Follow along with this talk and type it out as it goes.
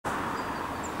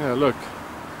Yeah, look.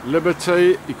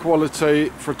 Liberty, equality,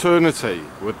 fraternity,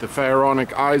 with the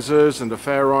Pharaonic Isis and the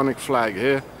Pharaonic flag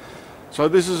here. So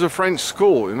this is a French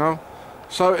school, you know.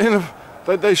 So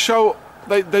they show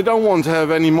they don't want to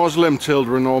have any Muslim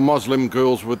children or Muslim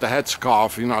girls with the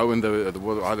headscarf, you know, in the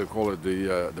what, how do you call it,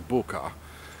 the burqa.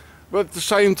 But at the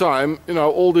same time, you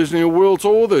know, all this New World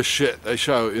Order shit they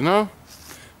show, you know.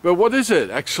 But what is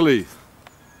it actually?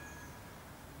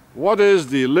 What is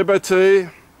the liberty,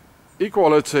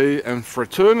 equality and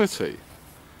fraternity?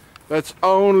 That's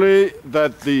only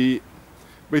that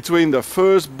between the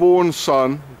firstborn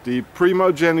son, the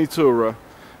Primagenitura,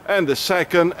 and the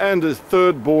second and the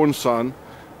thirdborn son,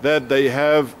 that they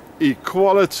have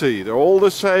equality. They're all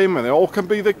the same and they all can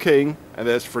be the king, and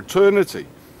there's fraternity.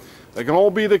 They can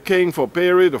all be the king for a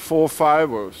period of 4,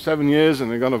 5 or 7 years and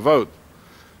they're gonna vote.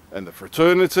 And the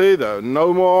fraternity, there are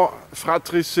no more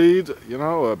fratricide, you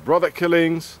know, brother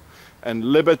killings. And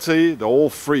liberty, they're all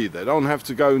free. They don't have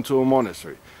to go into a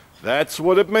monastery. That's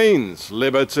what it means.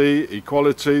 Liberty,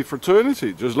 equality,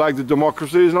 fraternity. Just like the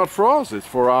democracy is not for us. It's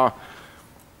for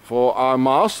our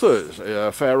masters,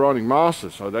 Pharaonic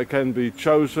masters. So they can be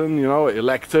chosen, you know,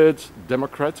 elected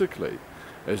democratically.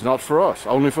 It's not for us,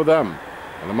 only for them.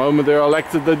 And the moment they're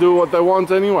elected, they do what they want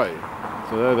anyway.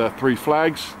 So there are 3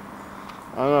 flags.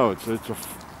 I don't know, it's a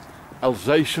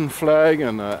Alsatian flag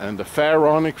and the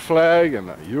Pharaonic flag and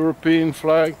a European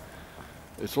flag.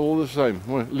 It's all the same.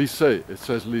 Well, lycée, it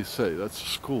says lycée, that's a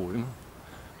school, you know.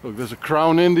 Look, there's a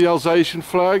crown in the Alsatian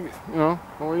flag, you know.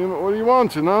 What do you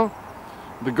want, you know?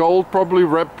 The gold probably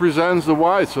represents the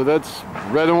white, so that's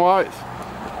red and white.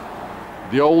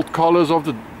 The old colors of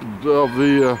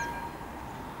the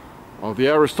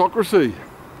aristocracy.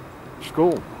 It's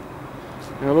cool.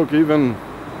 Yeah, look, even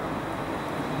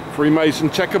Freemason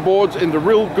checkerboards in the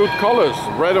real good colors,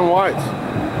 red and white.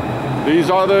 These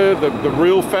are the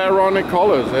real Pharaonic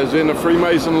colors, as in a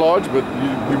Freemason lodge, but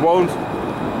you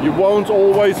won't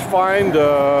always find,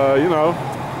 you know,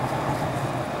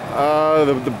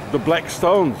 the black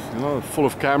stones, you know, full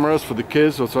of cameras for the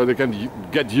kids, so they can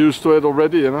get used to it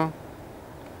already, you know.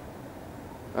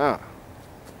 Ah.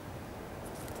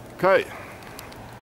 Okay.